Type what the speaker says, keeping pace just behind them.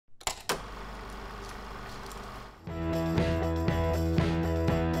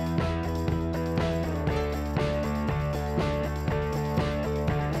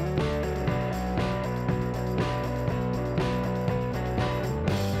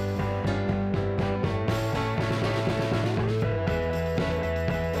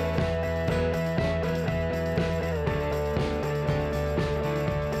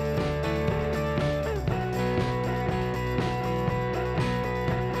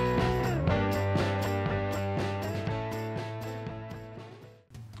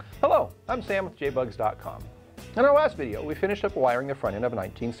Hello, I'm Sam with JBugs.com. In our last video, we finished up wiring the front end of a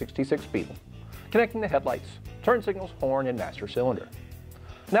 1966 Beetle, connecting the headlights, turn signals, horn, and master cylinder.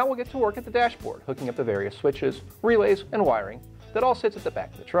 Now we'll get to work at the dashboard, hooking up the various switches, relays, and wiring that all sits at the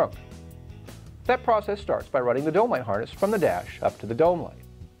back of the trunk. That process starts by running the dome light harness from the dash up to the dome light.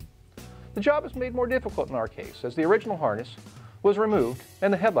 The job is made more difficult in our case, as the original harness was removed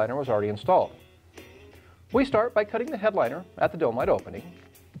and the headliner was already installed. We start by cutting the headliner at the dome light opening,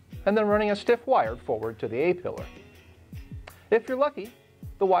 and then running a stiff wire forward to the A-pillar. If you're lucky,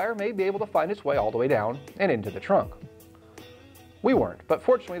 the wire may be able to find its way all the way down and into the trunk. We weren't, but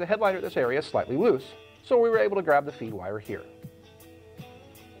fortunately the headliner at this area is slightly loose, so we were able to grab the feed wire here.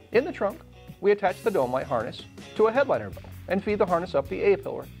 In the trunk, we attach the dome light harness to a headliner bow and feed the harness up the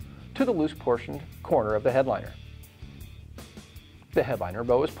A-pillar to the loose portioned corner of the headliner. The headliner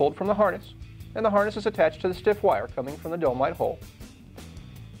bow is pulled from the harness, and the harness is attached to the stiff wire coming from the dome light hole,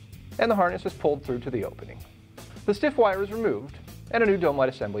 and the harness is pulled through to the opening. The stiff wire is removed, and a new dome light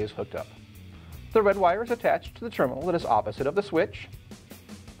assembly is hooked up. The red wire is attached to the terminal that is opposite of the switch,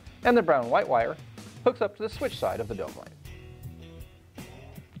 and the brown-white wire hooks up to the switch side of the dome light.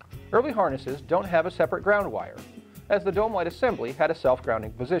 Early harnesses don't have a separate ground wire, as the dome light assembly had a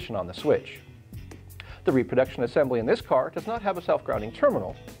self-grounding position on the switch. The reproduction assembly in this car does not have a self-grounding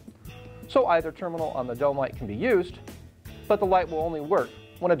terminal, so either terminal on the dome light can be used, but the light will only work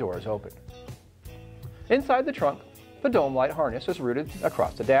when a door is open. Inside the trunk, the dome light harness is routed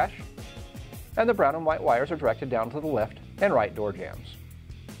across the dash, and the brown and white wires are directed down to the left and right door jambs.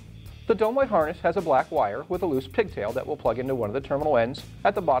 The dome light harness has a black wire with a loose pigtail that will plug into one of the terminal ends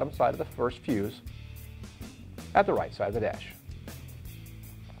at the bottom side of the first fuse at the right side of the dash.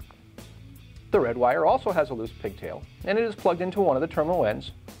 The red wire also has a loose pigtail, and it is plugged into one of the terminal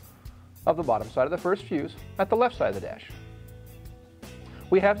ends of the bottom side of the first fuse at the left side of the dash.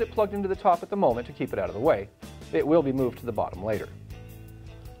 We have it plugged into the top at the moment to keep it out of the way. It will be moved to the bottom later.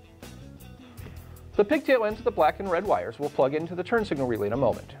 The pigtail ends of the black and red wires will plug into the turn signal relay in a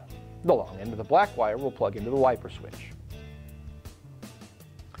moment. The long end of the black wire will plug into the wiper switch.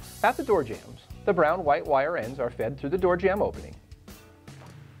 At the door jambs, the brown-white wire ends are fed through the door jamb opening.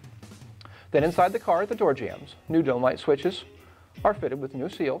 Then inside the car at the door jambs, new dome light switches are fitted with new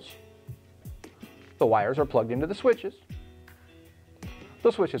seals. The wires are plugged into the switches.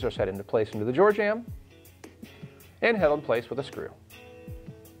 The switches are set into place into the door jamb and held in place with a screw.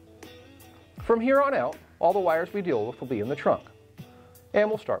 From here on out, all the wires we deal with will be in the trunk, and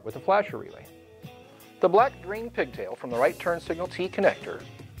we'll start with the flasher relay. The black-green pigtail from the right turn signal T connector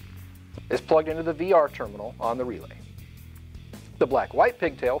is plugged into the VR terminal on the relay. The black-white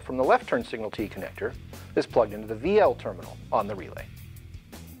pigtail from the left turn signal T connector is plugged into the VL terminal on the relay.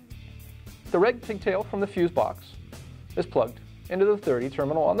 The red pigtail from the fuse box is plugged into the 30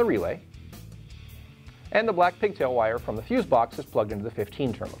 terminal on the relay, and the black pigtail wire from the fuse box is plugged into the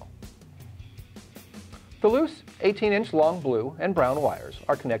 15 terminal. The loose 18-inch long blue and brown wires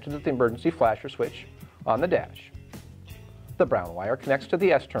are connected to the emergency flasher switch on the dash. The brown wire connects to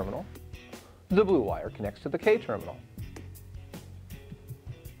the S terminal. The blue wire connects to the K terminal.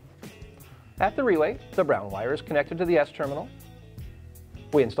 At the relay, the brown wire is connected to the S terminal.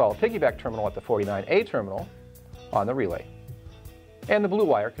 We install a piggyback terminal at the 49A terminal on the relay, and the blue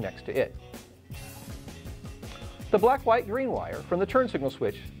wire connects to it. The black-white-green wire from the turn signal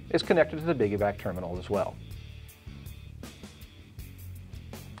switch is connected to the piggyback terminal as well.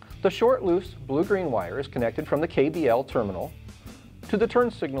 The short, loose blue-green wire is connected from the KBL terminal to the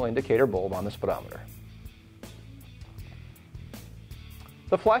turn signal indicator bulb on the speedometer.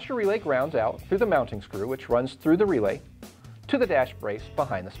 The flasher relay grounds out through the mounting screw, which runs through the relay to the dash brace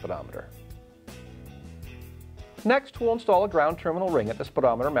behind the speedometer. Next, we'll install a ground terminal ring at the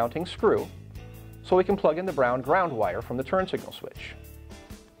speedometer mounting screw so we can plug in the brown ground wire from the turn signal switch.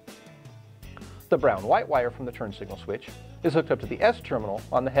 The brown-white wire from the turn signal switch is hooked up to the S terminal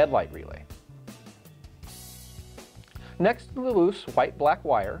on the headlight relay. Next, the loose white-black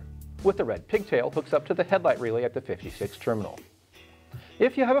wire with the red pigtail hooks up to the headlight relay at the 56 terminal.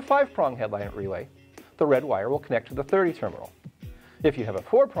 If you have a 5-prong headlight relay, the red wire will connect to the 30 terminal. If you have a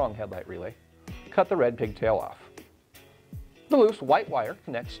 4-prong headlight relay, cut the red pigtail off. The loose white wire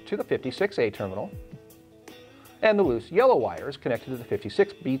connects to the 56A terminal, and the loose yellow wire is connected to the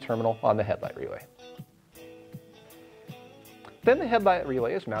 56B terminal on the headlight relay. Then the headlight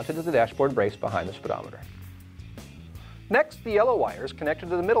relay is mounted to the dashboard brace behind the speedometer. Next, the yellow wire is connected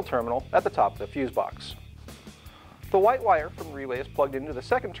to the middle terminal at the top of the fuse box. The white wire from the relay is plugged into the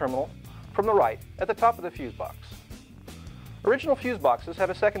second terminal from the right at the top of the fuse box. Original fuse boxes have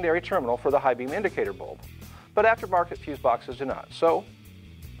a secondary terminal for the high beam indicator bulb, but aftermarket fuse boxes do not, so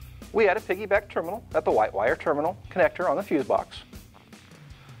we add a piggyback terminal at the white wire terminal connector on the fuse box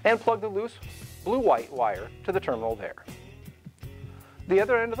and plug the loose blue-white wire to the terminal there. The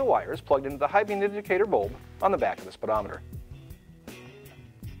other end of the wire is plugged into the high beam indicator bulb on the back of the speedometer.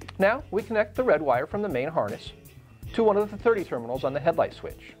 Now we connect the red wire from the main harness to one of the 30 terminals on the headlight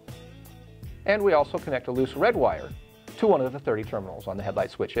switch. And we also connect a loose red wire to one of the 30 terminals on the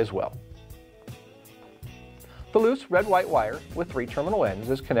headlight switch as well. The loose red-white wire with 3 terminal ends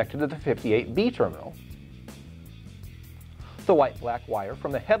is connected to the 58B terminal. The white-black wire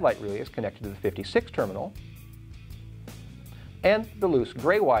from the headlight relay is connected to the 56 terminal. And the loose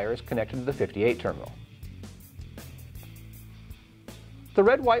gray wire is connected to the 58 terminal. The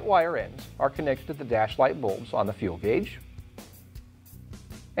red-white wire ends are connected to the dash light bulbs on the fuel gauge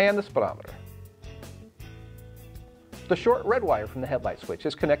and the speedometer. The short red wire from the headlight switch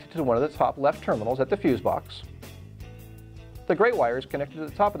is connected to one of the top left terminals at the fuse box. The gray wire is connected to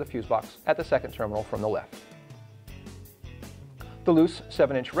the top of the fuse box at the second terminal from the left. The loose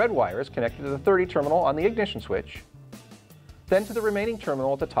 7-inch red wire is connected to the 30 terminal on the ignition switch, then to the remaining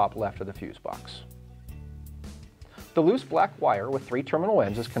terminal at the top left of the fuse box. The loose black wire with 3 terminal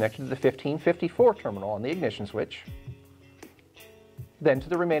ends is connected to the 1554 terminal on the ignition switch, then to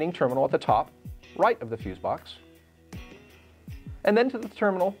the remaining terminal at the top right of the fuse box, and then to the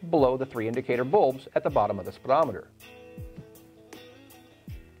terminal below the 3 indicator bulbs at the bottom of the speedometer.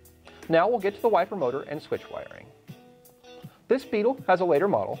 Now we'll get to the wiper motor and switch wiring. This Beetle has a later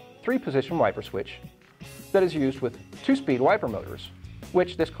model 3-position wiper switch that is used with 2-speed wiper motors,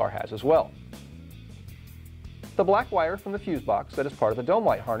 which this car has as well. The black wire from the fuse box that is part of the dome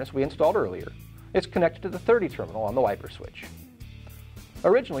light harness we installed earlier is connected to the 30 terminal on the wiper switch.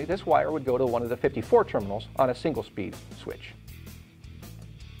 Originally, this wire would go to one of the 54 terminals on a single-speed switch.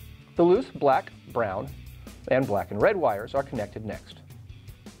 The loose black, brown, and black and red wires are connected next.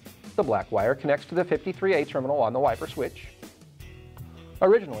 The black wire connects to the 53A terminal on the wiper switch.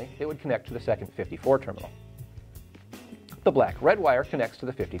 Originally, it would connect to the second 54 terminal. The black-red wire connects to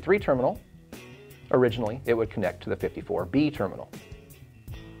the 53 terminal. Originally, it would connect to the 54B terminal.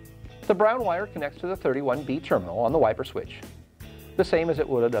 The brown wire connects to the 31B terminal on the wiper switch, the same as it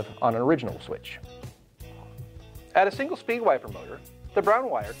would have on an original switch. At a single-speed wiper motor, the brown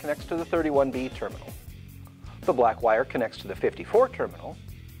wire connects to the 31B terminal. The black wire connects to the 54 terminal,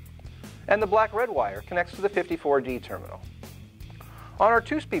 and the black-red wire connects to the 54D terminal. On our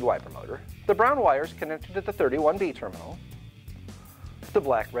 2-speed wiper motor, the brown wire is connected to the 31B terminal, the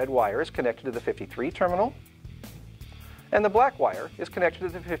black-red wire is connected to the 53 terminal, and the black wire is connected to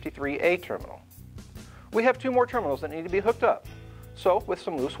the 53A terminal. We have 2 more terminals that need to be hooked up, so with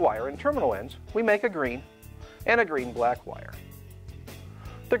some loose wire and terminal ends, we make a green and a green-black wire.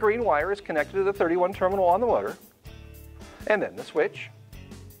 The green wire is connected to the 31 terminal on the motor, and then the switch,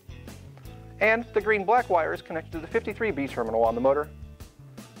 and the green-black wire is connected to the 53B terminal on the motor,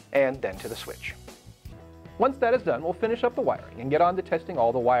 and then to the switch. Once that is done, we'll finish up the wiring and get on to testing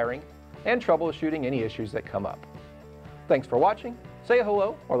all the wiring and troubleshooting any issues that come up. Thanks for watching. Say a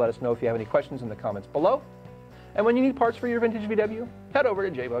hello or let us know if you have any questions in the comments below. And when you need parts for your vintage VW, head over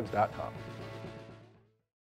to JBugs.com.